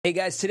Hey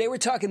guys, today we're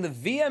talking the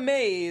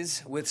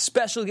VMAs with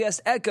special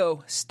guest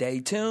Echo. Stay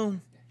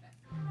tuned.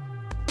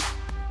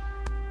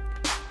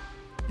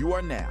 You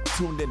are now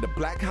tuned into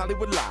Black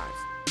Hollywood Live.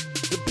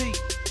 The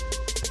Beat.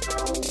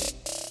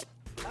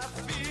 I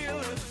feel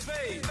the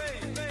faith.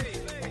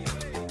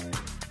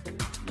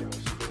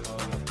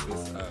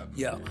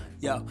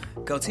 Yo,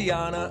 go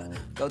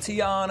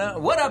Tiana.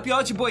 What up, y'all?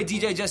 It's your boy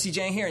DJ Jesse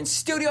Jane here in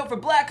studio for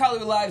Black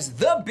Hollywood Live's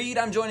The Beat.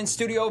 I'm joined in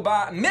studio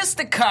by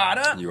Mr.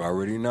 Carter. You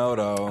already know,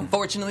 though.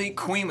 Unfortunately,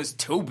 Queen was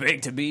too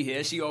big to be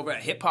here. She over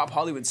at Hip Hop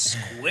Hollywood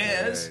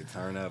Squares. Hey,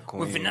 turn up,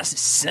 Queen. With Vanessa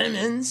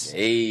Simmons.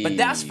 Hey. But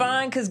that's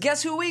fine, because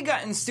guess who we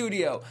got in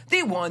studio?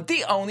 The one,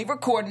 the only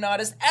recording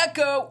artist,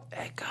 Echo.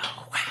 Echo.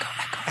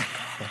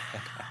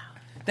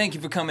 Thank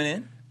you for coming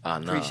in. No.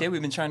 Appreciate it.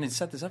 We've been trying to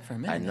set this up for a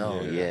minute. I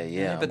know,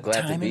 yeah. But I'm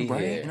glad to timing, be right?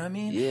 here. You know what I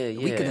mean? Yeah. The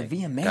week of the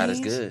VMAs. God is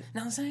good. You know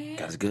what I'm saying?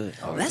 God is good.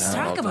 All the Let's time,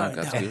 talk all the about time. it,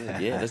 God's though.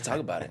 good. Yeah, let's talk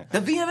about it. The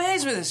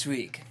VMAs were this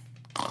week.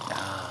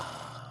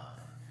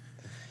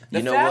 The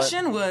You know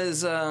fashion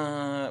was,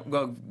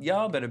 well,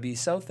 y'all better be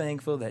so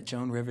thankful that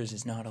Joan Rivers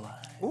is not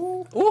alive.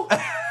 Ooh.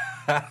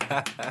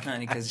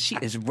 Honey, because she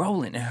is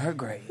rolling in her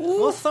grave.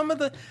 Well, some of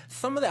the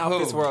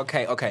outfits were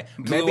okay. Okay,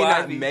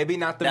 Ivy. maybe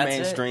not the That's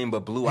mainstream,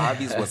 but Blue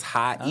Ivy's was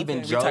hot. Even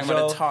we're talking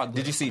about the JoJo. toddler.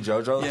 Did you see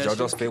JoJo's? Yeah,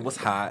 JoJo's she- fit was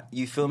hot.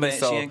 You feel me? But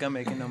So she ain't gonna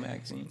make it no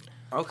magazine.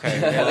 okay,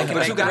 can but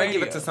make you the gotta give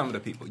radio. it to some of the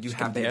people. You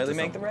have to barely give it to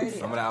make some the of them. radio.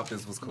 Some of the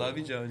outfits was cool. Love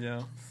you,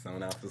 JoJo. Some of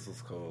the outfits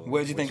was cool. What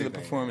did you think of the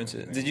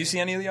performances? Did you see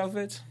any of the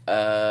outfits?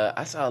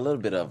 I saw a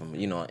little bit of them,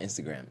 on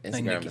Instagram.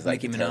 Instagram Nicki- is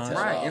like Nicki the Minaj. telltale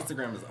Right, all.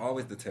 Instagram is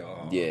always the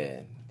tell-all. Yeah.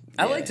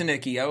 I liked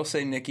Nicki. I will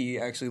say Nicki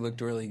actually looked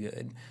really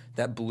good.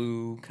 That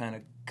blue kind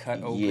of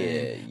cut open.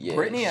 Yeah.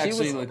 Brittany She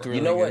actually was- looked really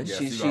You know what? good. Yes,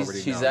 She's you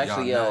already she's know.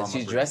 actually Y'all know I'm a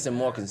she's Britney dressing fan.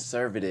 more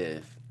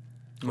conservative.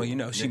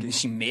 Well,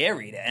 she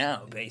married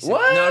out, basically.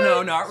 What?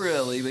 No, not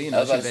really. But I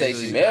was about to say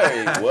basically- she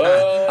married.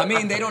 Whoa. I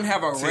mean, they don't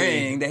have a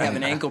ring. They have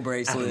an ankle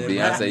bracelet.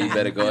 Beyonce, you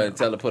better go ahead and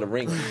tell her to put a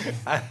ring on it.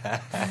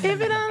 If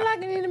it don't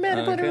like it, you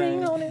better put a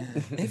ring on it.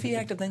 If he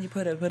active, then you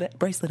put a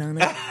bracelet on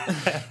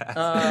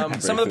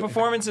it. Some of the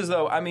performances,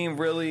 though, I mean,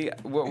 really,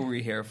 what were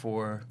we here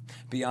for?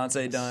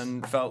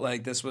 Beyonce felt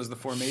like this was the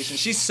formation.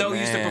 She's so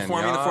used to Man,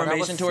 performing the y'all, that formation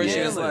was tour. She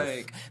was fearless.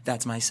 like,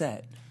 "That's my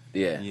set."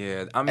 Yeah.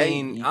 Yeah, I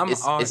mean, Hey,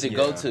 it's a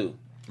go-to.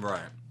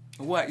 Right.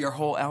 What, your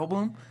whole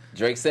album?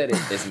 Drake said it.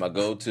 It's my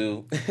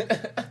go-to.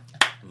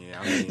 Yeah,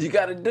 I mean, You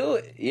gotta do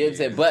it. You know what I'm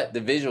saying? But the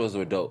visuals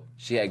were dope.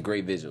 She had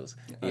great visuals.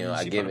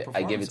 I she give put a it to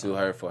performance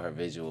her for her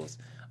visuals.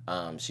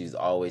 She's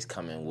always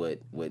coming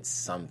with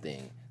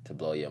something to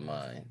blow your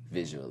mind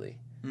visually.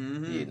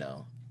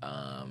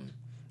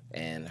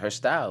 And her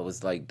style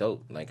was like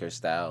dope. Like her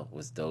style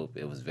was dope.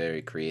 It was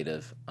very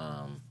creative,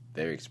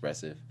 very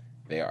expressive,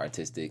 very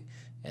artistic.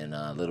 And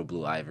little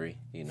Blue Ivory,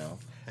 she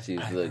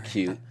was a little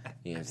cute.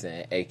 You know what I'm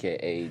saying?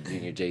 AKA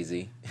Junior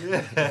Jay-Z.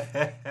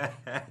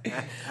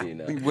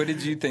 What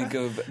did you think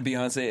of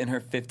Beyonce in her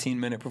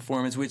 15-minute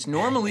performance, which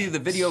normally the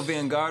Video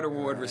Vanguard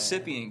Award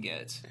recipient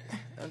gets?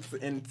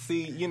 And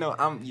see, you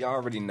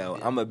already know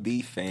I'm a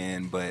B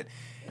fan, but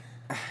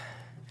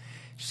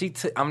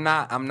I'm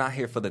not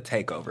here for the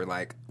takeover.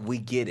 Like, we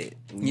get it.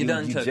 You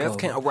done took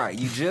just over.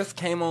 You just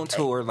came on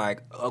tour.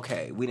 Like,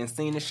 okay, we didn't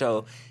see the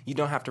show. You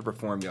don't have to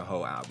perform your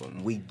whole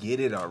album. We get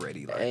it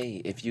already. Like,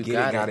 Hey, if you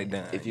get got it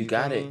done. If you You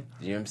got feel it, me?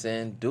 you know what I'm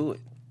saying? Do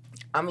it.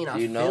 I mean, I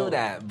You feel know,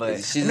 that,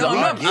 but she's No, We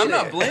I'm get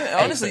not it. blaming.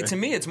 Honestly, to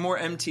me, it's more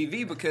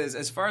MTV because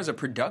as far as a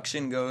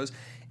production goes,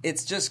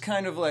 it's just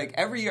kind of like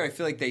every year I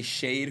feel like they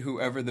shade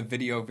whoever the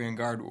Video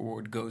Vanguard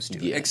Award goes to,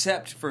 Yeah.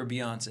 except for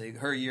Beyonce.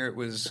 Her year it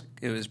was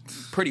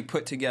pretty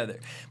put together.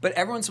 But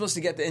everyone's supposed to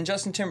get and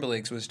Justin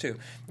Timberlake's was too.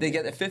 They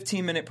get a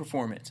 15-minute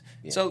performance.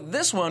 So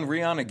this one,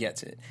 Rihanna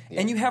gets it.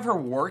 And you have her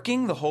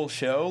working the whole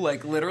show.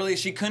 Like literally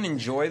she couldn't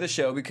enjoy the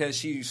show because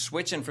she's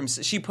switching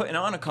she putting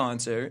on a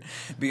concert.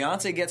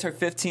 Beyonce gets her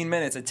 15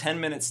 minutes, a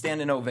 10-minute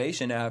standing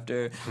ovation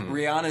after.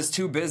 Rihanna's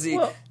too busy,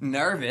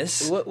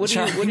 nervous. What do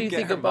trying you to get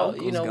think her about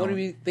vocals what do going.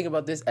 you think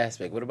about this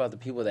aspect? What about the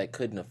people that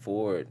couldn't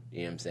afford, you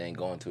know what I'm saying,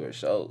 going to her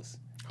shows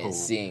and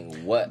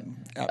seeing what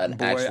an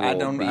actual I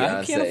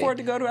Beyonce. can't afford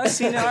to go to. I've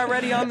seen it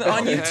already on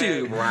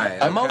YouTube,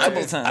 Right.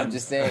 multiple times. I'm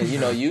just saying,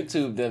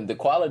 YouTube, the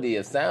quality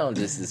of sound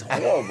just is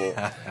horrible.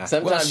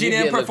 Sometimes well, she you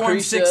didn't get perform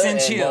Lucretia 6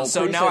 inch and heels,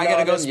 so Lucretia now I gotta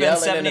and go all them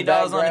spend yelling in the $70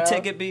 on a background.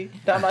 ticket be.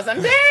 Talking about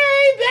something,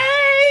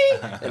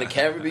 baby, and the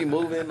camera be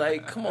moving.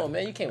 Like, come on,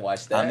 man, you can't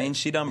watch that. I mean,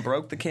 she done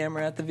broke the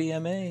camera at the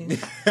VMAs.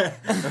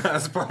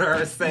 that's part of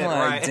her set, Like,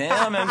 right?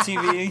 damn,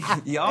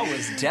 MTV, y'all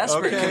was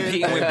desperate Okay.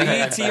 competing with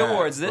BET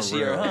Awards this For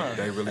year, real. huh?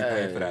 They really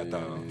paid for that,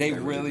 though. They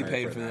really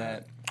paid for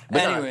that.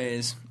 But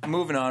Anyways,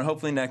 moving on.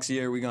 Hopefully next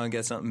year we're gonna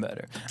get something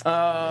better.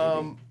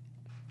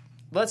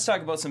 Let's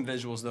talk about some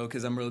visuals though,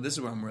 because this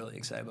is what I'm really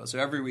excited about. So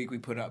every week we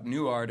put up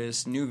new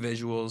artists, new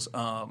visuals.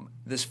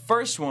 This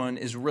first one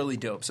is really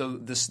dope. So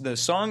the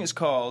song is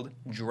called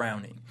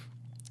 "Drowning."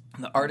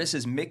 The artist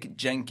is Mick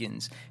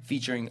Jenkins,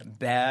 featuring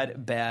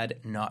Bad, Bad,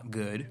 Not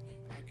Good.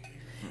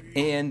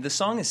 And the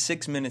song is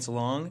 6 minutes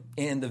long,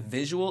 and the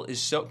visual is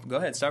so... Go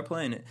ahead, start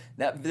playing it.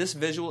 This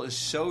visual is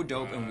so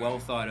dope and well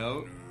thought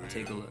out.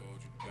 Take a look.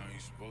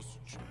 supposed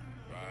to try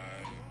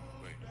right.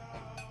 Wait.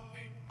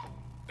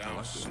 That I don't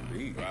like this sound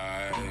beat.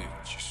 right.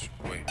 Just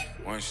wait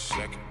 1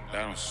 second.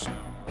 That don't sound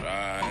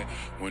right.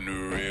 When the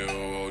real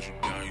hold you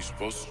down, you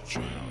supposed to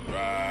try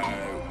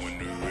right. When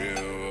the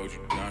real hold you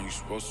down, you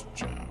supposed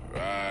to try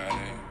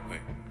right.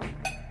 Wait.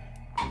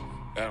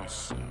 That don't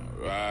sound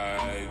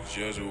right.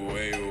 Just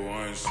wait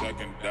 1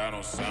 second. That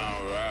don't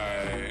sound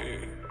right.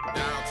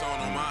 Downtown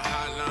on my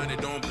hotline, it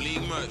don't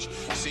bleed much.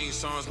 Seen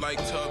songs like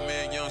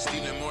Tubman, Young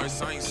Stephen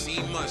Morris, I ain't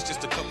seen much.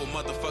 Just a couple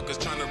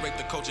motherfuckers trying to rape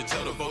the culture,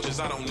 tell the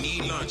vultures I don't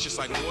need lunch. It's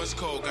like Morse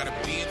code, gotta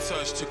be in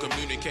touch to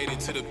communicate it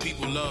to the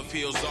people. Love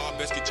heals all,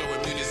 best get your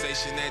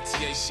immunization at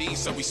THC.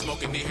 So we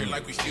smoking in here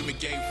like we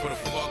fumigate for the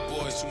fuck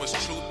boys. Too much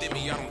truth in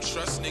me, I don't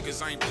trust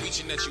niggas. I ain't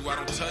preaching at you, I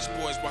don't touch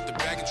boys. Walk the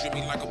bag and drip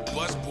me like a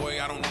bus boy.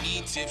 I don't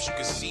need tips, you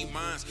can see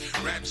mines.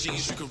 Rap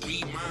genius, you can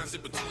read minds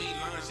in between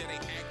lines. Yeah, they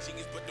act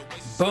genius, but the way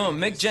Boom,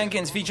 Mick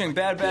Jenkins featuring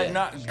Bad Bad Yeah,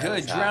 Not that Good,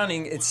 was hot.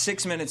 Drowning. It's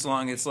 6 minutes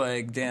long. It's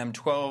like, damn,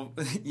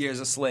 12 years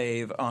a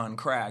slave on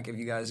crack if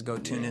you guys go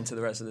tune into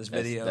the rest of this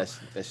video. That's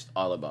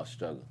all about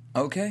struggle.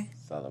 Okay.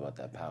 It's all about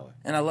that power.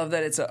 And I love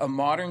that it's a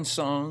modern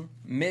song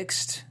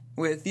mixed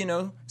with, you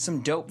know,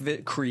 some dope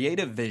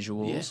creative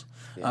visuals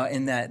Yeah.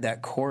 in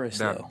that chorus,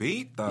 That though.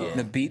 beat, though. Yeah.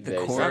 The beat, the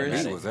Very chorus.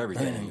 That beat was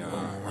everything,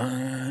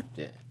 y'all.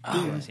 Yeah.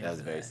 That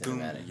was very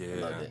cinematic.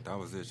 Yeah, Loved it. that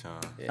was it,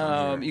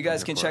 y'all. You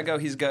guys can check out,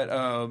 he's got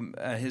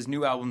his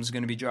new album is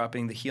going to be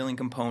dropping, The Healing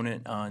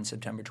Component, on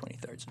September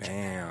 23rd. So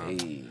Damn.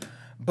 Hey.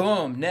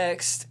 boom,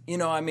 next. You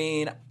know, I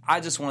mean,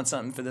 I just want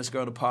something for this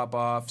girl to pop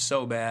off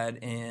so bad,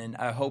 and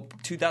I hope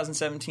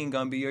 2017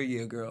 gonna be your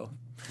year, girl.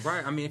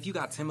 Right, I mean, if you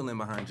got Timbaland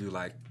behind you,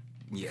 like,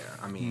 yeah,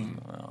 I mean,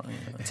 Well, you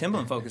know,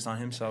 Timbaland focused on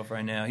himself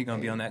right now. He's gonna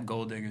be on that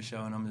Gold Digger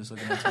show, and I'm just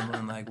looking at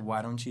Timbaland like,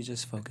 why don't you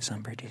just focus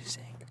on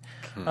producing?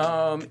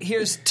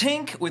 Here's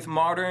Tink with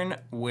Modern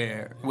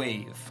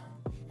Wave.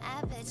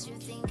 I bet you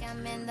think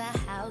I'm in the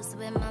house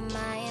with my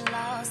mind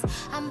lost.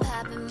 I'm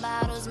popping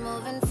bottles,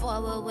 moving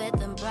forward with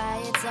them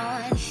brights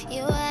on.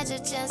 You had your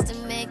chance to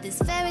make this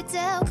fairy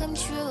tale come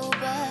true,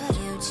 but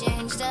you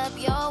changed up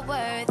your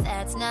worth.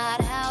 That's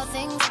not how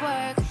things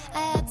work. I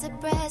had to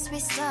press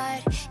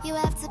restart. You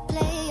have to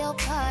play your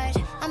part.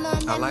 I'm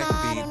on I the like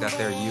modern that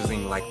they're wave.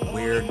 using, like,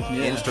 weird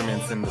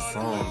instruments in the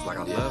songs. Like,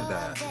 I love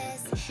that.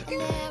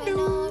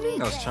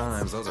 Those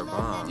chimes, those are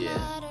bomb.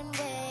 Yeah.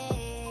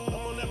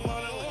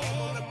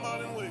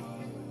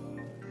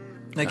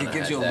 Like, it Kinda gives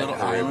has you a that little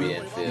Caribbean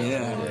island. feel.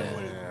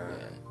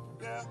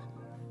 Yeah.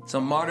 So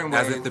Modern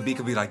Wave. As if the beat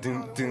could be like,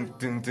 dun, dun,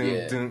 dun, dun,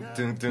 Yeah. dun,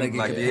 dun, dun. Like it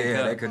Like, could pick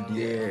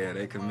yeah, up.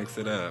 they could mix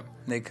it up.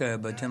 They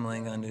could, but Timbaland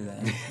ain't gonna do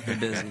that. They're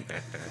busy.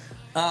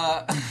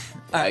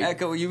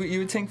 Echo, you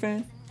a Tink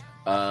fan?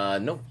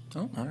 Nope.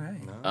 Oh, all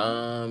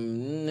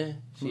right.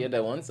 She had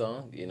that one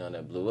song, you know,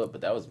 that blew up,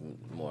 but that was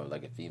more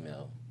like a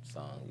female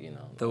song, you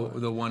know.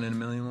 The 1 in a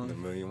million The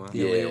one. million one.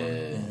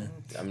 Yeah,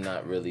 I'm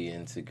not really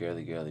into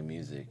girly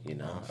music, you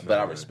know. But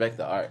I respect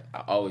the art.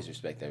 I always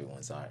respect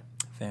everyone's art,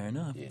 Fair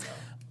enough. you know.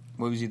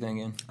 What was you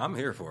thinking? I'm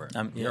here for it.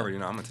 You yeah. already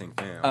know I'm a Tink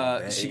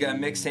fan. She got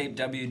mixtape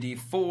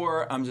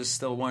WD4. I'm just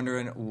still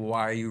wondering,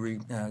 why are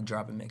you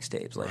dropping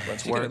mixtapes? Like,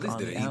 let's She could work at least on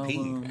do the the EP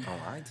album. on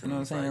iTunes. You know what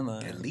I'm saying?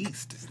 Like, Like- at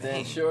least. The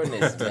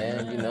unsureness,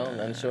 man, you know,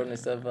 the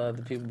unsureness of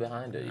the people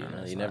behind her, you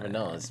know. You never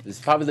know. It's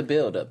probably the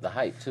build up, the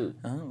hype, too.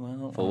 Oh,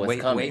 well, For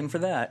what's coming. waiting for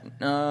that.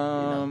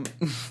 All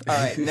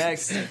right,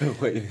 next.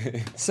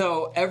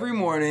 So every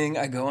morning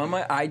I go on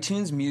my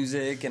iTunes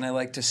Music and I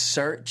like to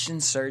search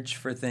and search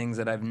for things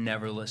that I've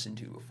never listened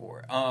to before.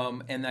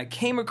 And I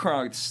came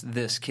across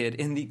this kid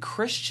in the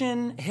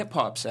Christian hip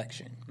hop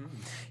section.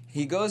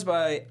 He goes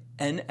by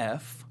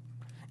NF,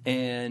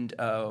 and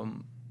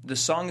the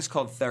song is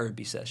called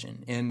Therapy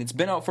Session. And it's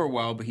been out for a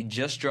while, but he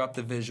just dropped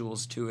the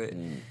visuals to it.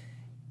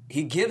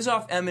 He gives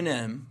off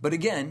Eminem, but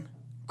again,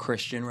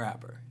 Christian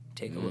rapper.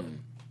 Take a look.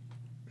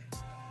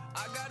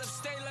 I got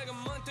upstate like a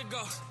month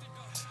ago.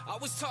 I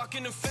was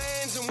talking to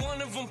fans and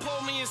one of them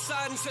pulled me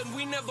aside and said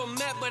we never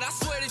met, but I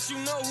swear that you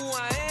know who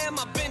I am.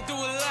 I've been through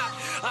a lot.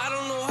 I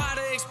don't know how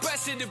to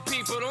express it to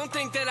people. Don't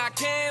think that I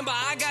can, but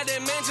I got that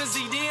Mansion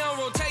CD on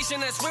rotation.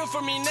 That's real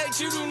for me, Nate.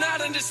 You do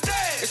not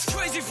understand. It's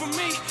crazy for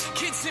me.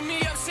 Kids hit me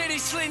up, say they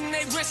slitting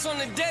their wrists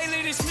on the daily.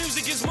 This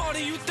music is more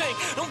than you think.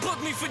 Don't book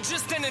me for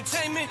just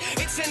entertainment.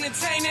 It's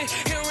entertaining.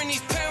 Hearing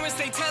these parents,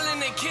 they telling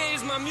their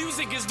kids my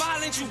music is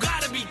violent. You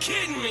gotta be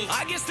kidding me.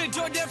 I guess that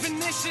your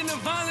definition of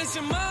violence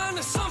in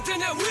mine is something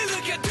that we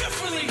look at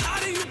differently. How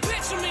do you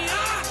picture me,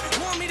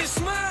 huh? Want me to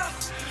smile?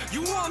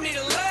 You want me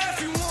to laugh?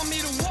 You want me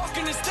to walk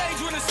in the stage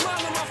with a smile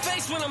on my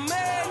face when I'm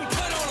mad? And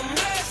put on a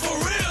mask for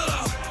real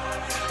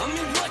though. I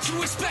mean, what you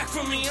expect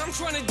from me? I'm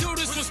trying to do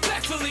this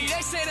respectfully.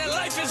 They say that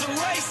life is a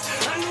race.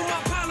 I knew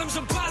my problems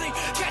would probably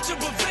catch up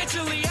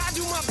eventually. I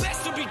do my best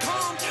to be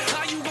calm.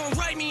 How you gon'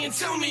 write me and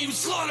tell me you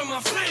slaughter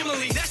my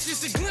family? That's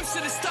just a glimpse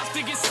of the stuff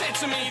that gets said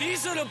to me.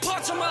 These are the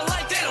parts of my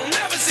life that I'll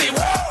never see.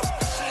 Woo!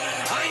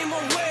 I am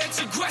aware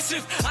it's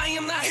aggressive. I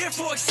am not here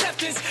for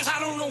acceptance. I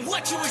don't know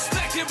what you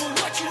expected, but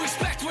what you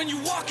expect when you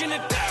walk in a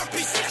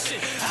therapy session.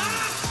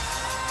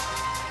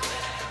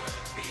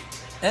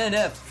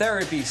 NF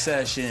therapy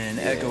session.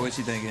 Yeah. Echo, what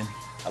you thinking?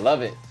 I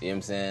love it. You know what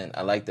I'm saying?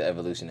 I like the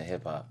evolution of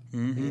hip hop.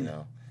 Mm-hmm. You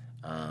know,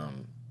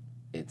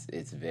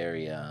 it's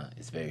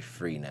very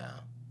free now.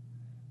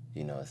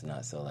 You know, it's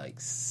not so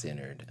like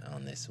centered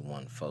on this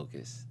one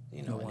focus.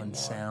 You know, No one anymore.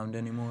 sound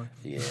anymore.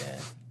 Yeah,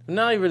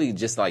 not really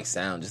just like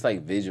sound, just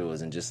like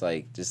visuals, and just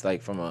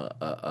like from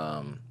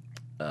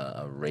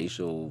a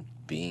racial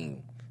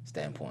being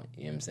standpoint.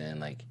 You know what I'm saying?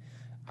 Like,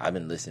 I've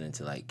been listening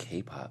to like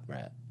K-pop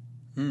rap.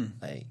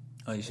 Like,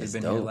 Oh, you should have it's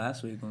been dope. here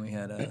last week when we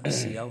had a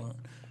CL on.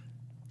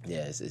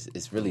 Yeah,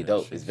 it's really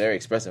dope. It's very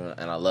expressive,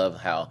 and I love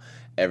how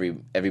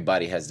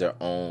everybody has their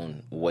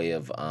own way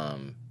of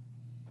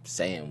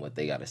saying what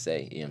they got to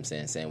say. You know what I'm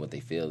saying? Saying what they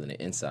feel in the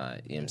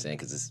inside. You know what I'm saying?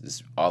 Because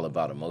it's all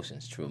about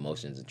emotions, true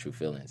emotions and true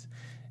feelings.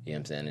 You know what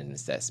I'm saying? And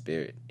it's that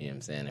spirit. You know what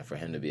I'm saying? And for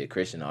him to be a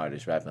Christian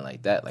artist rapping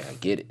like that, like, I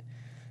get it.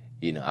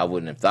 You know, I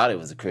wouldn't have thought it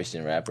was a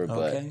Christian rapper,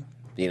 but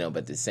you know, but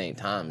at the same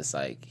time, it's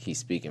like he's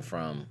speaking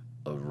from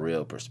a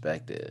real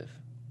perspective.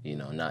 You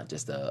know, not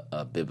just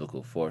a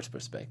biblical force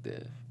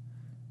perspective.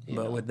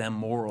 But with them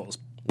morals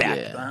back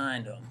Yeah.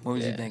 behind them. What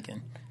was you Yeah.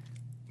 thinking?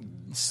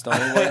 Stole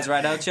words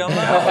right out your mouth.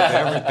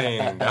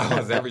 That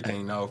was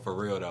everything. No, for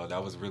real though.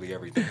 That was really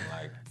everything.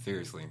 Like,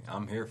 seriously,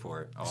 I'm here for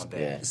it all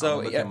day. Yeah.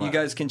 So Look yeah, him you up.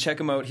 guys can check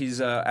him out. He's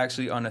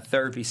actually on a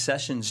therapy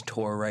sessions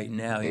tour right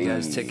now. He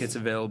has tickets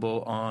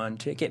available on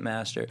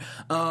Ticketmaster.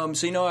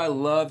 So you know, I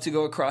love to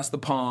go across the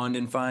pond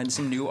and find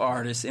some new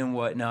artists and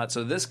whatnot.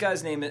 So this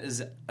guy's name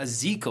is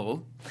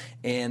Ezekiel,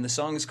 and the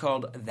song is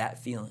called "That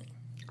Feeling."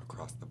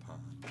 Across the pond.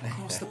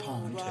 Across the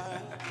pond.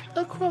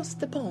 Across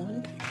the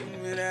pond.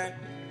 Give me that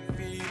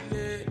feeling,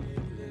 baby.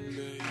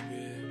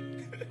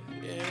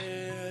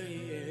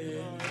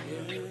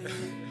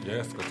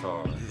 Yes,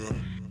 guitar.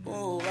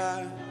 Oh,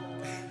 why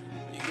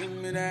you give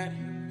me that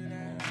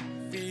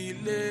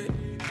feeling?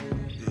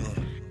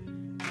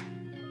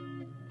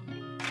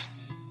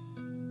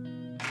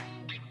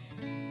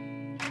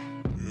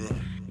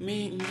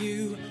 Meeting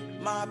you,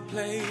 my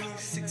place,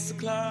 6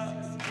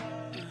 o'clock.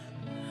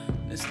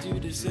 Let's do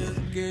this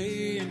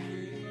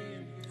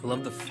again. I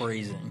love the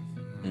phrasing.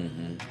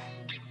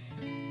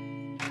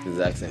 His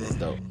accent is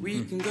dope.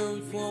 We can go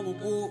for a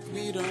walk,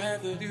 we don't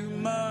have to do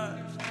much.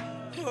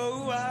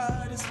 Oh,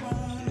 I just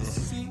want to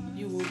see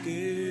you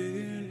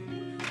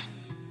again.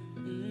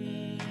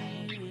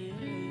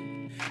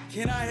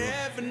 Can I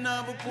have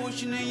another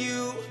portion of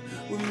you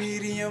with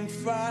medium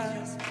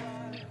fries?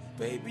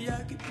 Baby,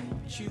 I could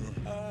eat you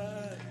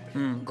up.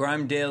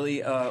 Grime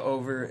Daily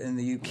over in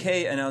the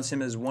UK announced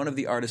him as one of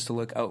the artists to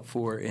look out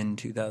for in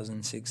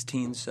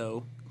 2016.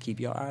 So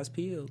keep your eyes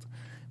peeled.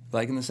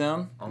 Liking the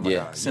sound? Oh my Yeah,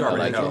 God. You simple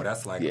already like know. it.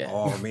 That's like Yeah.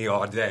 all me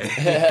all day.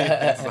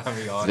 That's all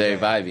me all It's very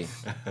day.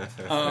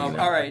 vibey.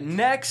 All right,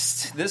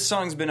 next. This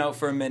song's been out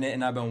for a minute,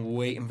 and I've been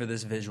waiting for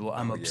this visual.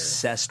 I'm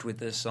obsessed with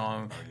this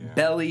song. yeah.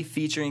 Belly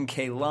featuring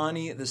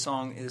Kehlani. The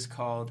song is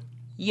called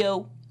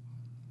Yo.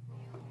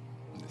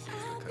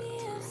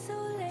 So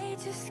late,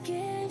 just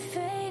getting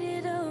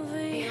faded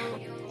over you.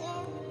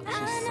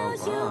 I know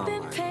so you've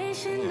been bomb.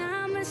 patient,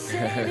 I'ma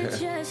save it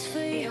just for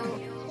you.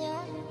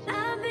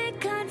 I've been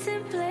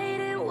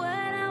contemplating what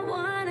I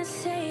wanna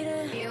say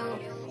to you.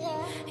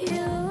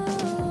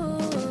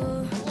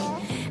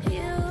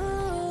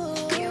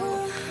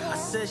 I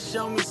said,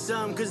 show me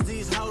some, cause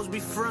these hoes be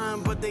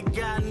front, but they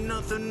got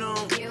nothing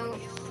on.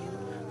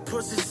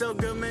 Pussy so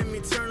good, made me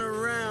turn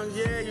around.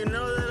 Yeah, you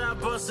know that I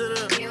busted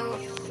up.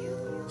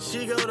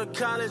 She go to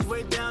college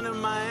way down in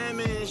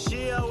Miami, and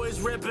she always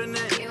reppin'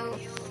 it.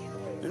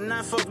 And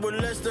I fuck with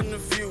less than a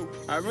few.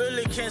 I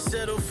really can't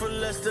settle for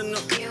less than a.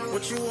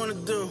 What you wanna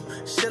do?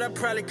 Shit, I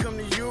probably come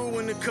to you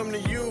when it come to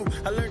you.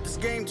 I learned this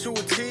game to a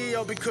T,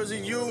 all because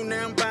of you.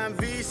 Now I'm buying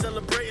V's,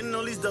 celebrating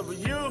all these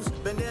W's.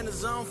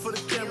 Bandanas on for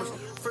the cameras.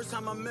 First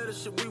time I met her,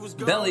 shit, we was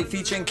gone. Belly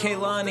featuring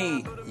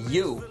Kehlani.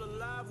 You.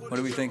 What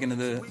are we thinking of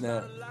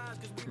the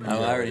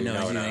Oh, I already know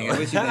what you're thinking. What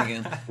you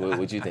thinking?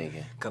 What you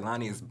thinking?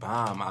 Kalani is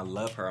bomb. I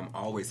love her. I'm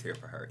always here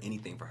for her.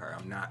 Anything for her.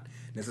 I'm not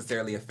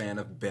necessarily a fan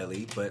of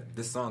Belly, but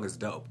this song is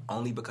dope.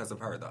 Only because of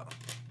her, though.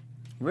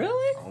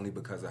 Really? Only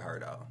because of her,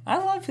 though.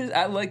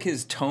 I like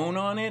his tone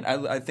on it.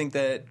 I think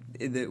that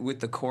with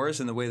the chorus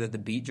and the way that the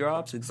beat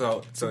drops, it's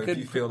So it's a if good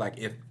you feel like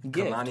if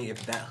gig. Kalani,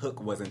 if that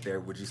hook wasn't there,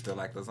 would you still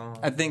like the song?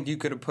 I think you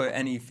could have put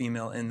any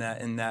female in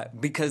that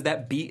because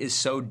that beat is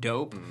so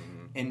dope,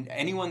 and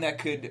anyone that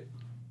could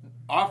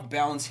off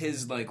balance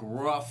his like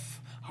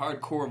rough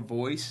hardcore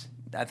voice,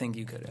 I think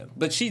you could have.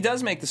 But she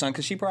does make the song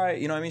because she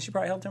probably, you know what I mean, she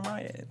probably helped him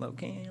write it. Low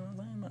key, you know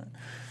what I'm saying?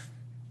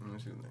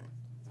 What you think?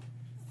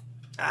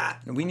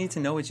 We need to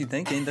know what you're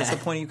thinking. That's the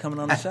point of you coming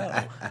on the show.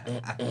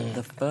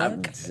 The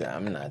fuck?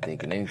 I'm not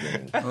thinking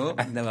anything. Oh,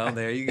 well,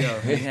 there you go.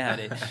 We had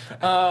it.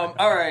 All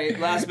right,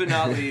 last but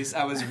not least,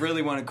 I was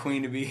really wanting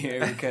Queen to be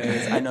here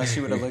because I know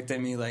she would have looked at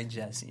me like,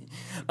 Jesse.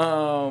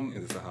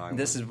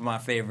 This is my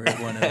favorite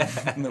one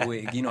of the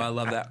week. You know I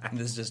love that.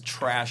 This is just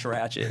trash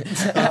ratchet.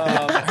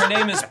 Her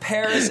name is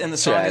Paris, and the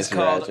song is Trash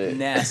called Ratchet.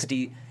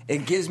 Nasty.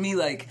 It gives me,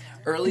 like,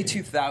 early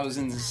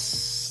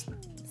 2000s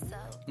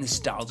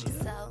nostalgia.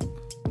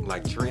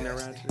 Like Trina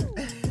Ratchet?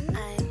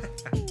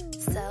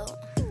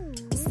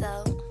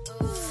 so.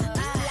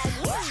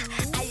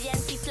 I am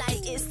the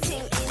flyest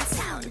thing in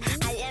town.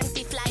 I am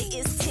the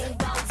flyest thing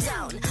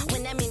down.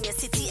 When I'm in your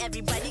city,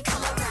 everybody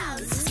come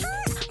around.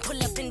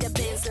 Pull up in the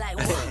Benz like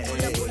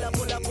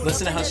whoa.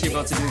 Listen to how she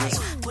about to do this.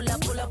 Pull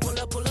up,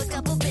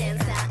 couple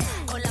bands out.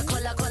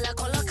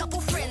 Call a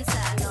couple friends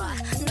out.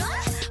 No,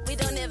 we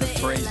don't ever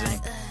Phrasing. end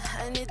like,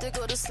 I need to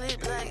go to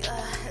sleep like,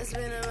 it's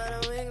been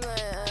about a week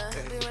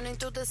like, be running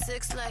through the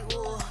six like,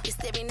 whoa. You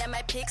staring at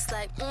my pics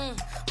like,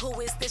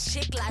 who is this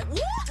chick like, woo?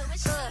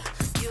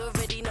 You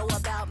already know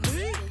about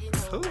me.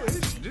 Who is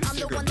this? I'm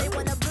the one they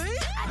wanna be.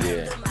 I Yeah.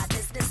 handle my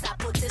business, I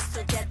put this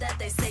together.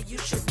 They say you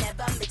should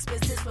never mix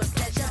business with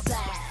pleasure.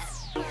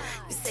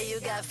 You say you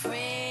got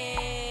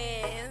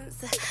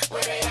friends,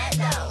 where they at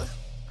though?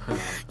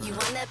 You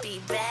wanna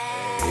be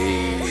bad?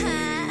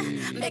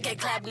 Make it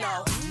clap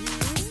now.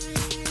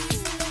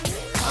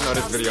 I know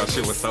this video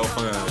shit was so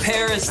fun.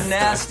 Paris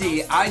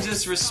Nasty. I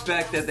just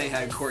respect that they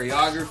had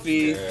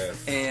choreography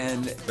Yes.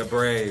 and The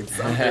braids.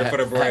 I'm here for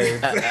the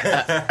braids.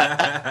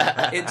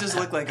 it just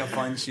looked like a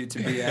fun shoot to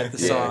be at the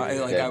Yeah, song.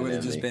 Like I would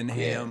have just definitely.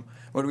 been ham.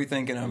 What are we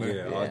thinking of it?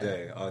 Yeah, all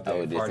day. I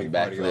would do Party, some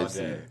party all backflips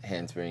day. and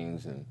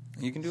handsprings and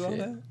You can do all shit.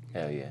 that?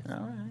 Hell yeah. All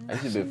right. I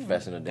should be a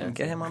professional dancer.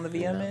 Get him on the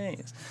you know?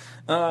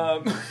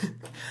 VMAs.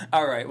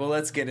 All right, well,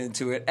 let's get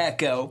into it.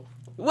 Echo.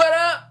 What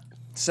up?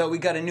 So we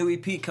got a new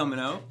EP coming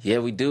out. Yeah,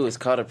 we do. It's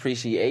called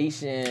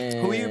Appreciation.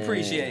 Who are you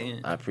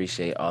appreciating? I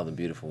appreciate all the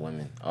beautiful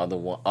women, all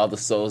the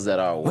souls that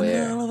are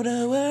aware. All over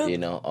the world. You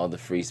know, all the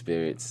free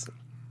spirits,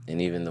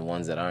 and even the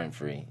ones that aren't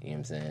free. You know what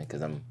I'm saying?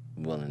 Because I'm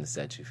willing to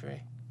set you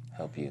free,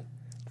 help you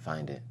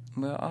find it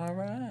Well, all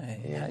right.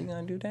 Yeah. How you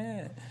gonna do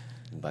that?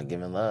 by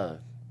giving love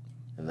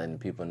and letting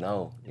people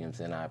know. You know what I'm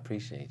saying? I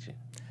appreciate you.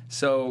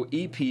 So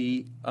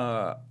EP,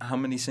 how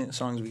many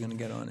songs are we gonna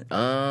get on it?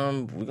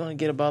 We're gonna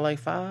get about like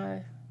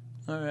 5.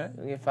 All right.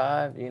 We get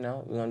 5. You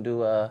know, we're gonna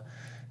do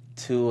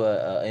 2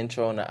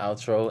 intro and an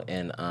outro,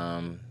 and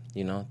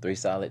 3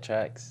 solid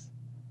tracks.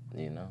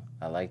 You know,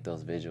 I like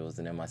those visuals,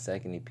 and then my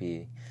second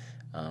EP,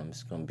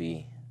 it's gonna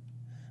be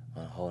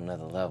on a whole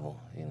nother level.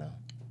 You know,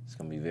 it's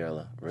gonna be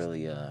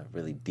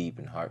really deep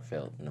and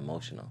heartfelt and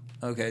emotional.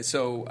 Okay,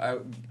 so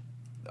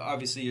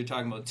obviously you're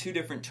talking about 2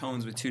 different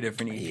tones with 2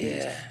 different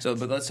EPs. Yeah. So,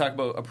 but let's talk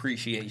about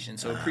Appreciation.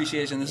 So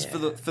Appreciation, this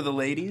is for the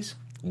ladies.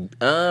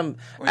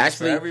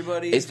 Actually, for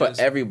everybody? It's for Just-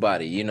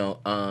 everybody. You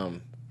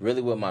know,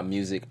 really with my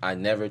music, I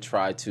never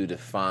try to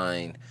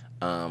define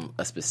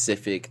a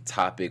specific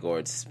topic or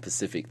a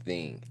specific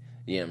thing.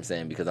 You know what I'm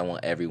saying? Because I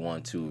want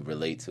everyone to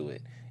relate to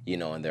it, you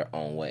know, in their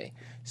own way.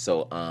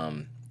 So,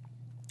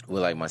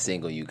 with like my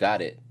single, You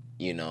Got It,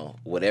 you know,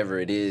 whatever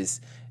it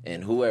is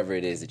and whoever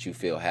it is that you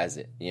feel has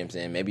it. You know what I'm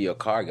saying? Maybe your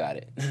car got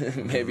it.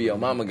 Maybe your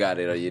mama got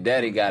it or your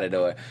daddy got it,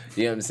 or,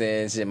 you know what I'm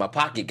saying? Shit, my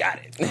pocket got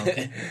it.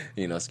 Okay.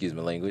 You know, excuse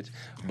my language.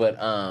 But,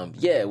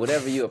 yeah,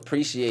 whatever you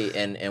appreciate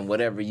and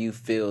whatever you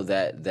feel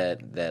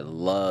that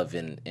love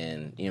and, you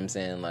know what I'm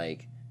saying,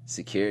 like,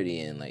 security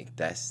and, like,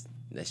 that's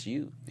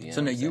you. You know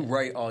So now what I'm you saying?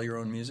 write all your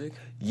own music?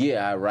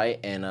 Yeah, I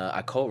write and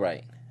I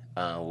co-write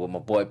with my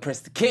boy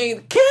Prince the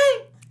King,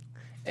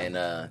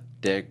 and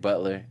Derek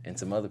Butler and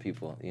some other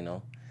people, you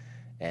know.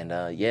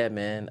 And yeah,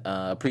 man,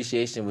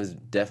 Appreciation was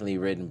definitely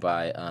written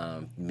by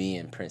me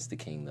and Prince the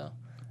King, though.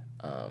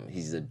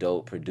 He's a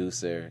dope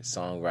producer,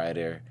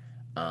 songwriter,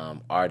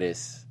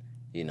 artist.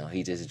 You know,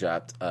 he just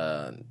dropped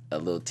a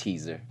little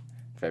teaser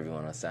for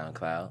everyone on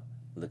SoundCloud.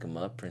 Look him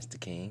up, Prince the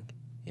King.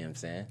 You know what I'm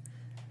saying?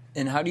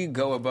 And how do you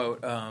go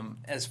about,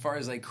 as far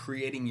as like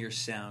creating your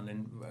sound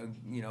and,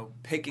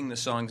 picking the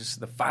songs,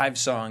 the 5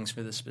 songs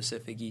for the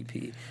specific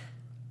EP?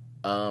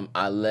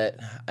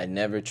 I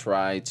never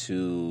try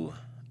to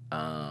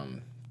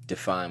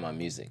define my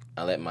music.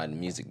 I let my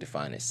music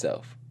define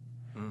itself.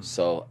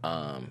 So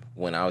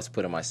when I was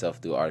putting myself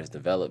through artist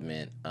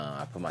development,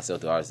 I put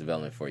myself through artist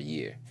development for a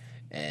year,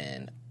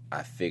 and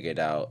I figured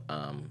out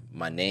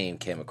my name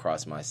came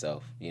across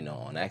myself, you know,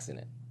 on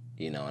accident,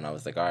 you know, and I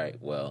was like, all right,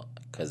 well,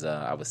 because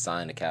I was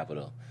signed to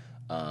Capitol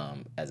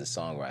as a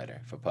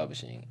songwriter for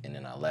publishing, and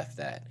then I left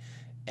that.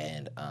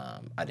 And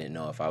I didn't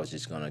know if I was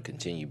just going to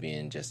continue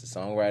being just a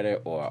songwriter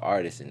or an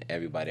artist, and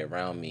everybody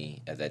around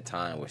me at that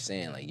time were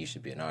saying, like, you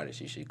should be an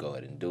artist, you should go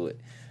ahead and do it.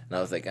 And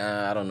I was like,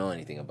 I don't know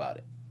anything about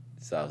it.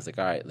 So I was like,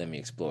 all right, let me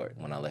explore it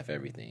when I left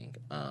everything.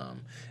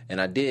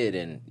 And I did,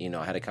 and, you know,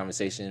 I had a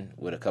conversation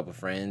with a couple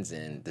friends,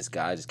 and this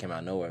guy just came out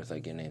of nowhere. It was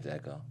like, your name's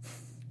Echo.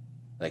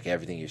 Like,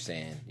 everything you're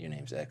saying, your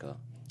name's Echo.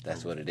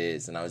 That's what it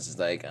is. And I was just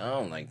like, I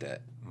don't like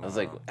that. I was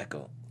like,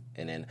 Echo.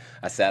 And then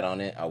I sat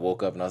on it, I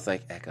woke up, and I was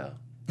like, Echo.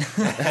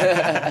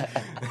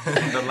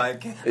 The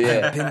like,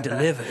 Yeah. Been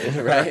delivered.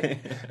 Right?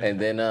 And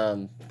then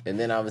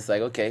I was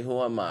like, okay, who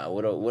am I?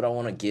 What do I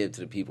want to give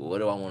to the people? What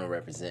do I want to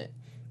represent?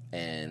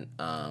 And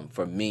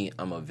for me,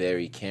 I'm a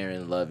very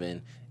caring,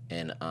 loving,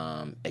 and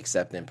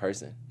accepting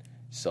person.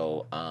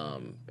 So,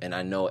 and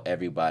I know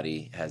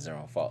everybody has their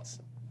own faults.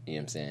 You know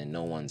what I'm saying?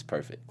 No one's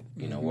perfect.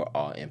 You know, we're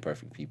all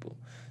imperfect people.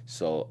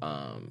 So,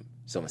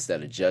 so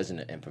instead of judging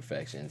the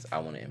imperfections, I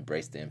want to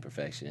embrace the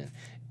imperfection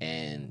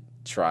and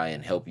try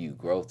and help you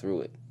grow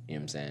through it. You know You know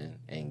what I'm saying?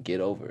 And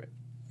get over it.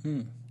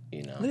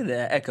 You know? Look at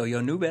that, Echo,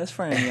 your new best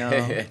friend,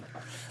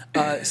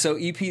 yo. So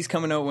EP's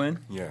coming out when?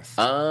 Yes.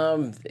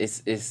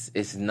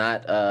 It's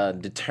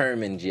not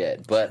determined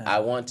yet, but I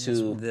want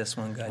to. This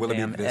one, Will it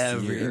be goddamn, this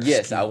every year?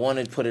 Yes, I want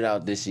to put it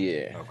out this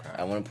year. Okay.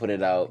 I want to put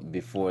it out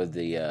before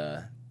the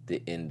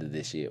end of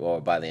this year,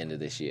 or by the end of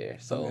this year.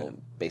 So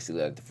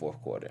basically, like the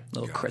fourth quarter.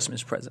 little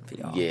Christmas present for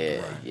y'all.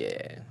 Yeah,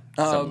 yeah.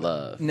 Some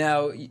love.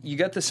 Now you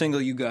got the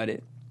single, You Got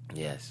It.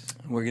 Yes.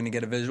 We're gonna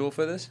get a visual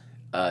for this.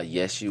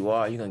 Yes, you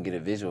are. You're gonna get a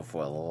visual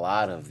for a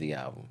lot of the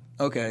album.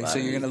 Okay, so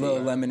you're gonna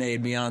little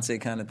Lemonade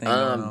Beyonce kind of thing.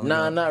 going on,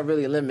 Nah, right? not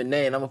really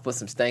lemonade. I'm gonna put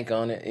some stank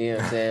on it. You know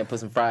what I'm saying? Put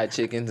some fried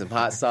chicken, some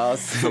hot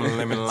sauce. Some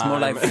lemon lime. It's more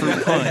like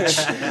fruit punch.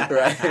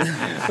 Right?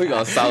 We're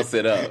gonna sauce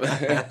it up.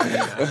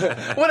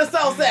 Where the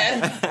sauce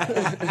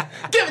at?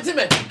 Give it to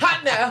me.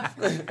 Hot now.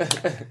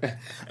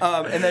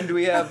 And then do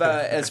we have,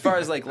 as far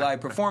as like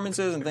live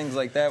performances and things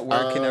like that,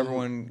 where can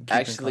everyone keep in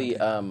Actually,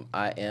 contact?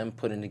 I am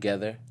putting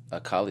together a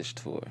college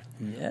tour.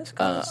 Yes,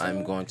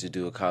 I'm going to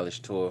do a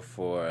college tour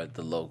for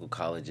the local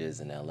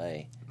colleges in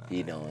LA.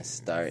 You know, and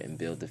start and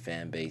build the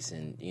fan base,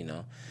 and you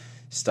know,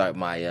 start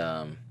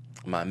my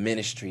my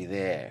ministry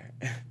there,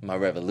 my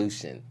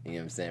revolution. You know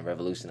what I'm saying?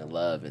 Revolution of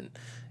love, and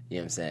you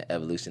know what I'm saying?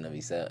 Evolution of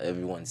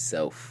everyone's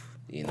self.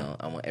 You know,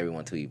 I want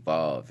everyone to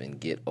evolve and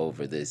get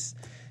over this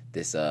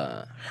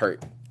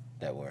hurt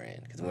that we're in,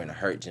 because we're in a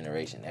hurt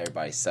generation.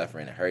 Everybody's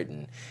suffering and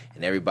hurting,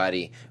 and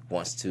everybody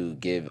wants to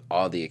give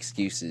all the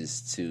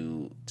excuses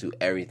to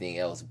everything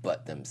else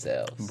but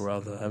themselves.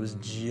 Brother, I was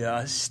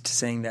just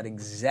saying that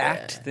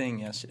exact thing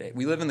yesterday.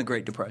 We live in the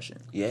Great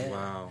Depression. Yeah.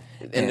 Wow.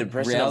 And the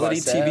depression reality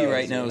of TV ourselves,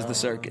 right now you is the know?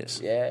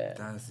 circus. Yeah.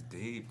 That's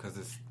deep, because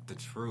it's the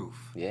truth.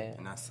 Yeah.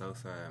 And that's so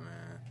sad,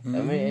 man. I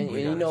mean, and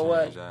We you gotta know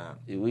what? change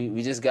that.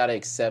 We just got to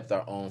accept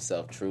our own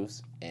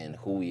self-truths and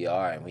who we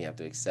are, and we have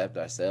to accept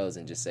ourselves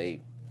and just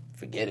say,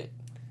 forget it.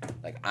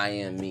 Like, I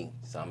am me,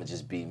 so I'm going to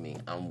just be me.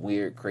 I'm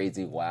weird,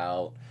 crazy,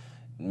 wild.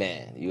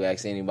 Man, you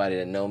ask anybody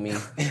that know me,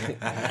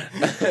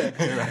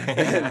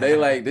 they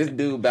like, this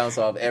dude bounce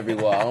off every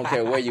wall. I don't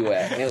care where you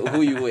at,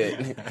 who you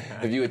with.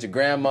 If you with your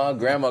grandma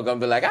going to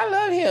be like, I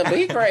love him, but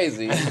he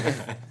crazy.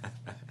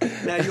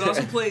 Now, you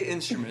also play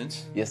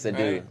instruments. Yes, I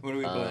do. Right. What do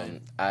we play?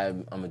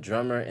 I'm a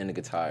drummer and a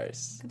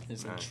guitarist.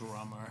 He's a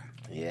drummer.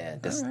 Yeah,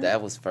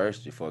 that was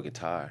first before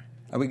guitar.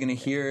 Are we going to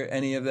hear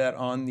any of that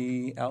on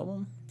the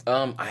album?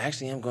 I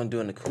actually am going to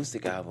do an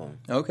acoustic album.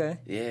 Okay.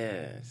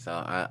 Yeah, so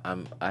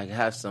I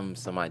have some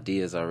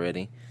ideas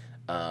already,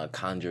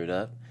 conjured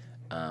up.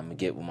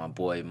 Get with my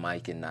boy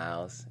Mike and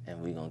Niles,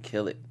 and we gonna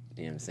kill it.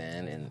 You know what I'm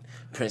saying? And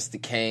Prince the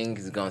King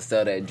is gonna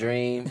sell that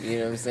dream. You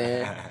know what I'm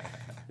saying?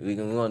 we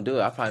gonna do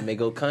it. I probably may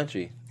go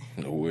country.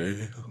 Well,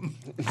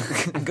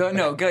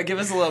 Go give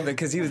us a little bit,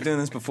 because he was doing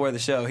this before the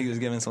show. He was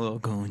giving us a little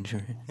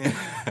country.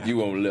 You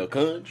want a little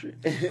country?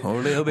 A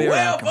little bit.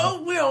 Well,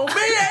 folks, we on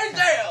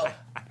BHL.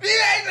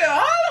 BHL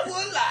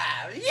Hollywood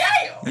Live.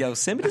 Yeah. Yo,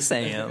 send me to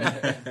Sam.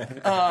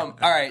 All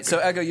right, so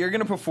Echo, you're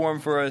gonna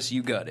perform for us.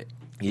 You Got It.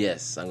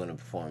 Yes, I'm gonna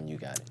perform. You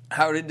Got It.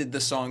 How did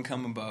the song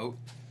come about?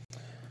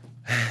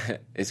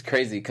 It's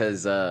crazy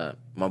because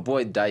my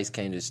boy Dice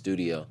came to the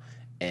studio,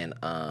 and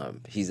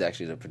he's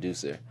actually the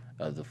producer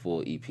of the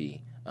full EP.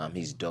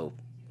 He's dope,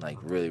 like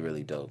really,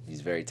 really dope.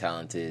 He's very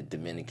talented,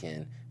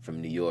 Dominican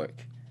from New York.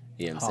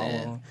 You know what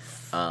I'm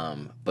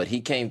saying? But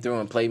he came through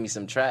and played me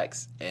some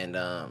tracks, and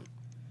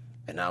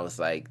I was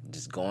like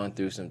just going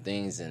through some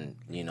things, and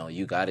you know,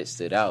 You Got It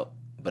stood out,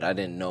 but I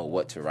didn't know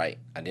what to write.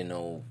 I didn't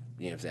know,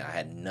 you know what I'm saying? I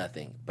had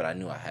nothing, but I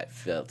knew I had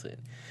felt it.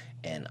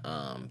 And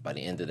by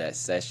the end of that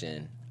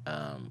session,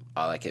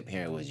 all I kept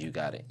hearing was, You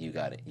got it, you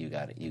got it, you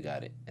got it, you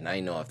got it. And I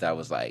didn't know if that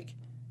was like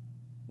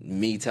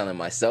me telling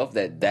myself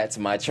that that's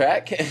my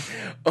track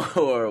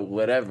or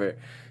whatever.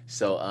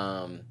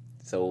 So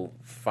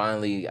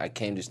finally I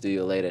came to the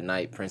studio late at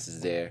night, Prince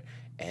is there,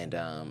 and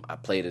I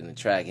played it in the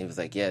track, and he was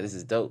like, yeah, this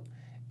is dope.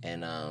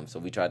 And so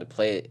we tried to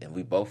play it, and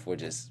we both were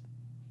just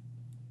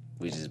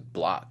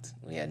blocked.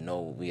 We had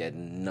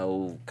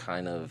no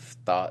kind of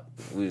thought.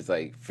 We was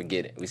like,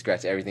 forget it. We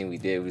scratched everything we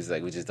did. We was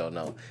like, we just don't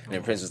know. And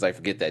then Prince was like,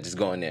 forget that. Just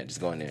go in there.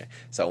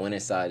 So I went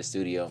inside the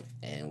studio,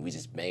 and we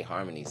just made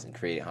harmonies and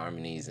created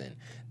harmonies. And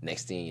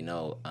next thing you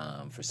know,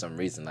 for some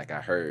reason, like I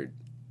heard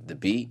the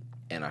beat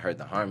and I heard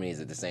the harmonies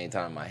at the same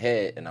time in my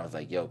head, and I was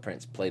like, yo,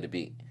 Prince, play the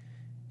beat.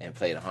 And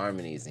play the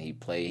harmonies, and he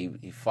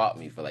fought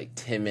me for like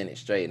 10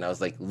 minutes straight, and I was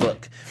like,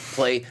 look,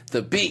 play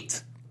the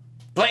beat.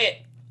 Play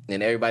it.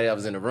 And everybody that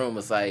was in the room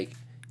was like,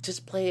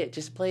 just play it.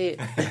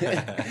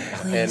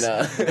 And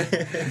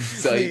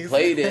so he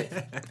played it,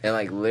 and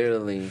like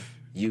literally,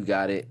 You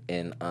Got It,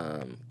 and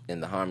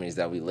the harmonies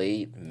that we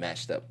laid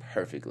matched up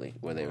perfectly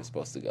where they were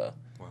supposed to go.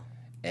 Wow.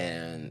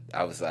 And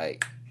I was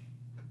like,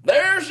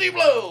 there she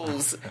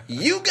blows.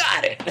 You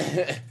got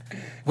it.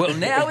 Well,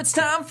 now it's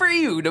time for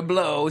you to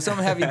blow. So I'm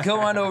going to have you go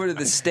on over to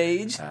the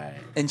stage right.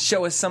 and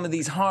show us some of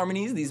these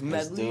harmonies, these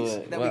Let's do medleys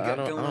it. that Well, we got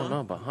I going don't on. know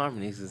about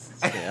harmonies.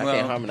 I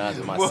can't harmonize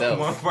with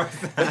myself.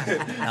 I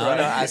don't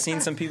know. I've seen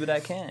some people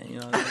that can. You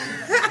know what I mean?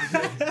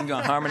 I'm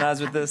gonna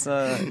harmonize with this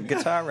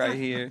guitar right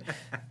here.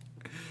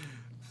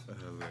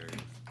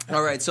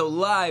 All right, so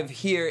live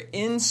here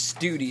in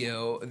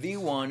studio, the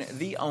one,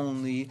 the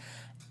only,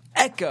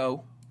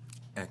 Echo.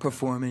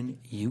 Performing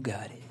You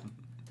Got It.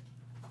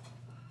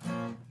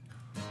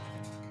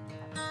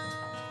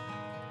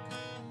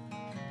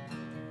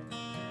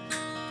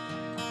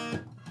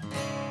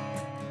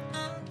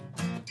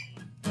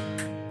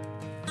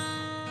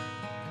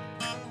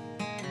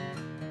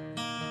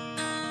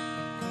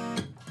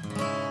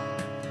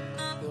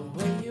 The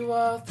way you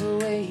walk, the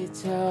way you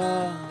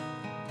talk,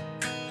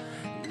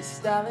 your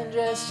style and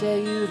dress, yeah,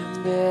 you the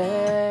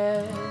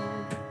best.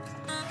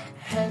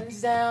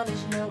 Hands down,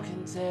 there's no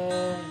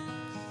contest.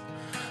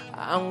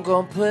 I'm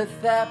gonna put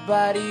that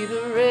body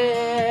to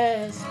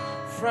rest.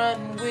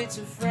 Frontin' with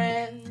your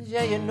friends,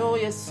 yeah, you know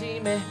you see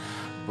me.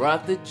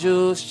 Brought the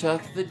juice,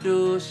 chuck the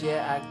deuce,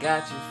 yeah, I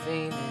got you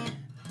fiending.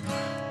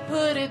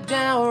 Put it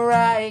down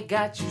right,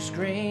 got you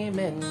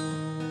screaming.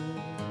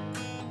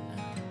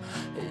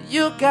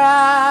 You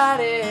got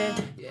it,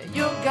 yeah,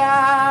 you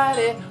got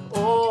it,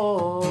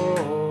 oh.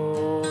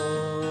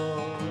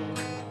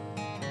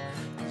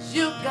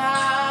 You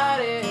got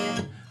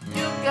it,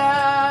 you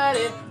got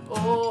it,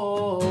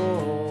 oh.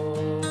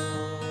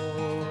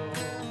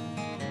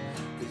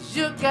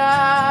 You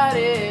got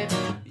it,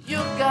 you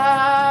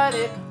got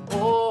it,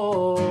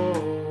 oh.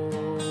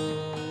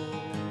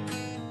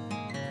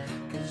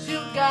 'Cause you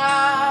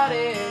got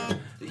it,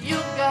 you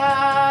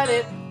got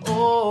it,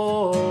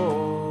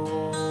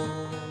 oh.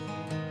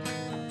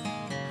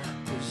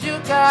 'Cause you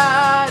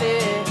got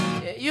it,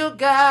 yeah, you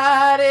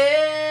got it.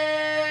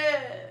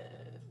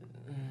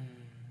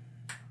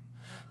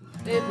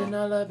 Dipping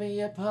all up in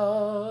your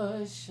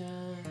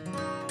potion.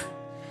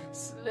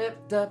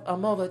 Slipped up,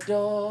 I'm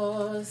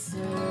overdosing.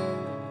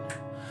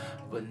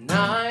 But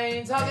now I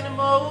ain't talking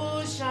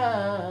emotions.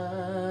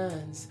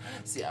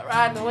 See, I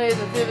ride the waves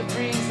and feel the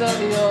breeze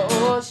of your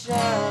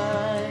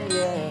ocean,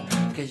 yeah.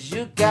 'Cause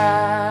you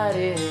got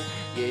it,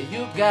 yeah,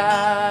 you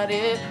got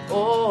it,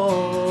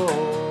 oh.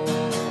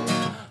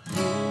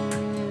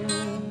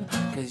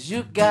 'Cause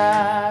you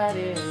got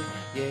it,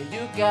 yeah,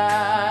 you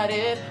got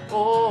it,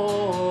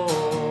 oh.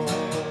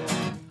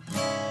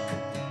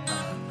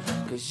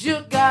 'Cause you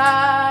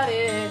got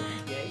it,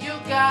 yeah, you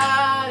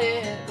got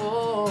it,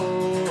 oh.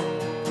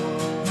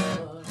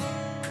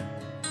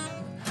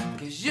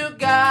 'Cause you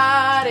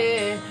got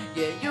it,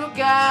 yeah, you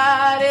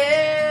got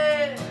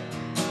it.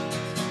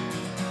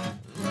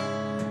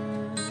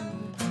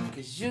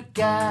 'Cause you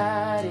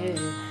got it,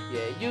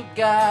 yeah, you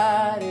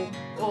got it,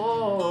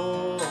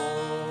 oh.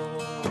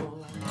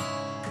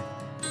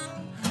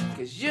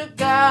 'Cause you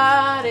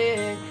got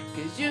it,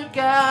 'cause you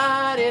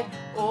got it,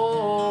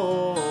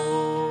 oh.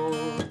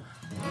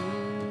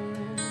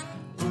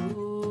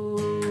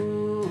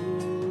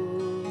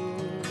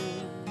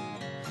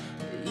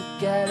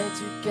 You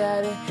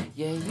got it,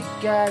 yeah, you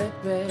got it,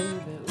 baby,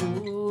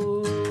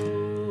 ooh.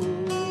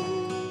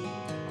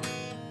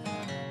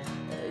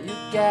 You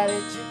got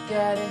it,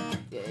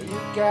 yeah, you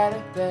got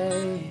it,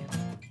 babe.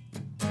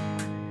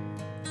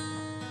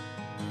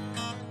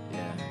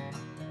 Yeah.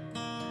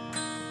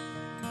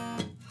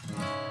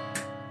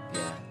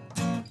 Yeah.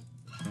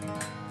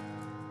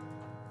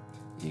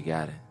 You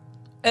got it.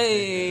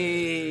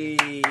 Hey!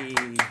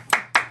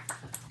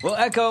 Well,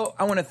 Echo,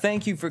 I want to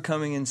thank you for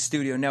coming in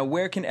studio. Now,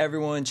 where can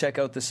everyone check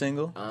out the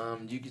single?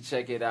 You can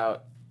check it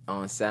out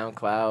on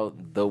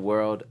SoundCloud, The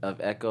World of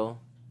Echo,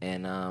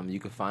 and you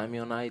can find me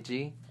on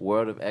IG,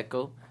 World of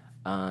Echo,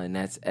 and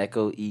that's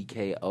Echo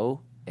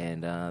EKO,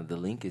 and the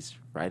link is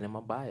right in my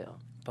bio.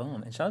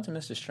 Boom! And shout out to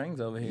Mr. Strings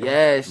over here.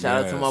 Yeah,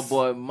 shout out to my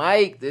boy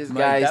Mike. This Mike,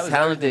 guy that is was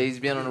talented. everything. He's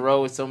been on the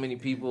road with so many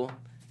people.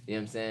 You know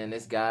what I'm saying?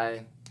 This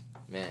guy,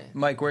 man.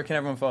 Mike, where can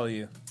everyone follow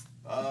you?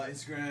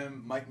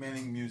 Instagram, Mike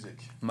Manning Music.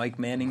 Mike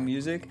Manning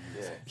Music.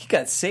 Yeah. You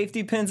got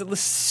safety pins. It looks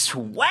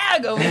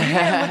swag over here.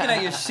 I'm looking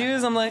at your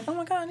shoes. I'm like, oh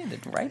my god, I need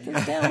to write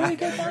this down. Where you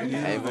get that?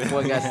 Hey, my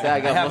boy got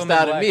style. Got Have more him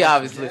style in than me, black.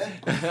 obviously.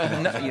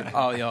 No,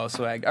 oh, y'all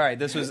swag. All right,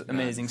 this was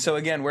amazing. So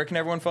again, where can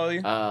everyone follow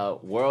you?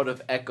 World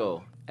of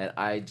Echo at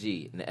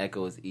IG, and the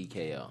Echo is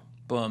EKO.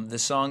 Boom. The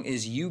song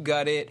is You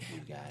Got It.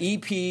 You Got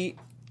EP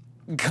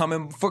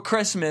coming for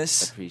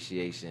Christmas.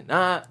 Appreciation.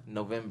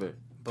 November.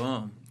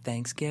 Boom.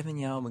 Thanksgiving,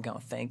 y'all. We're going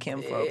to thank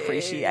him for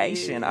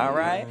appreciation, all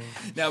right?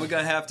 Now, we're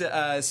going to have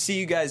to see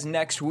you guys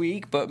next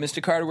week. But,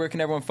 Mr. Carter, where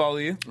can everyone follow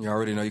you? You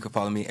already know you can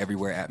follow me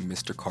everywhere at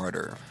Mr.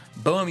 Carter.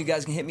 Boom. You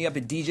guys can hit me up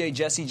at DJ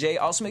Jesse J.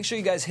 Also, make sure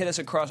you guys hit us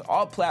across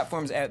all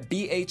platforms at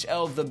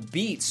BHL The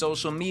Beat,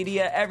 social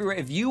media, everywhere.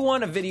 If you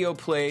want a video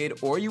played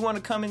or you want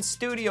to come in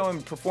studio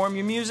and perform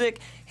your music,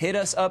 hit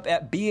us up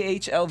at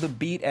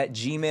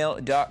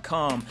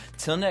bhlthebeat@gmail.com.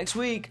 Till next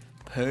week,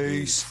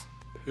 peace.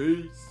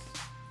 Peace.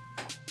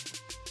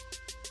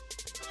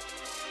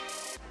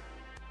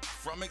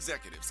 From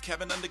executives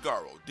Kevin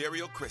Undergaro,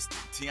 Dario Kristen,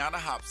 Tiana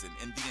Hobson,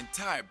 and the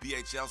entire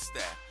BHL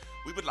staff,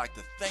 we would like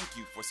to thank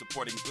you for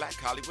supporting Black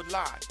Hollywood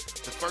Live,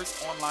 the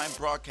first online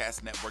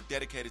broadcast network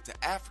dedicated to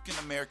African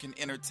American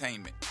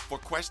entertainment. For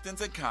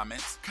questions and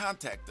comments,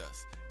 contact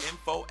us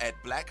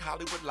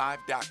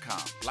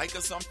info@blackhollywoodlive.com. Like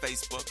us on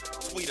Facebook,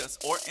 tweet us,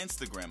 or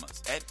Instagram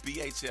us at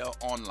BHL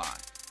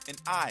Online.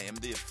 And I am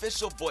the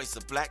official voice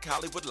of Black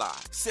Hollywood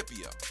Live,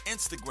 Scipio.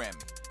 Instagram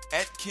me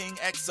at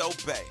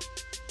KingXOBay.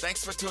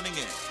 Thanks for tuning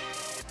in.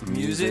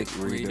 Music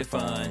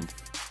redefined.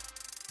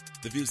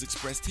 The views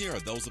expressed here are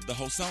those of the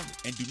host only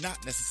and do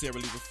not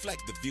necessarily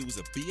reflect the views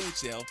of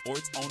BHL or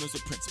its owners or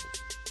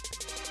principals.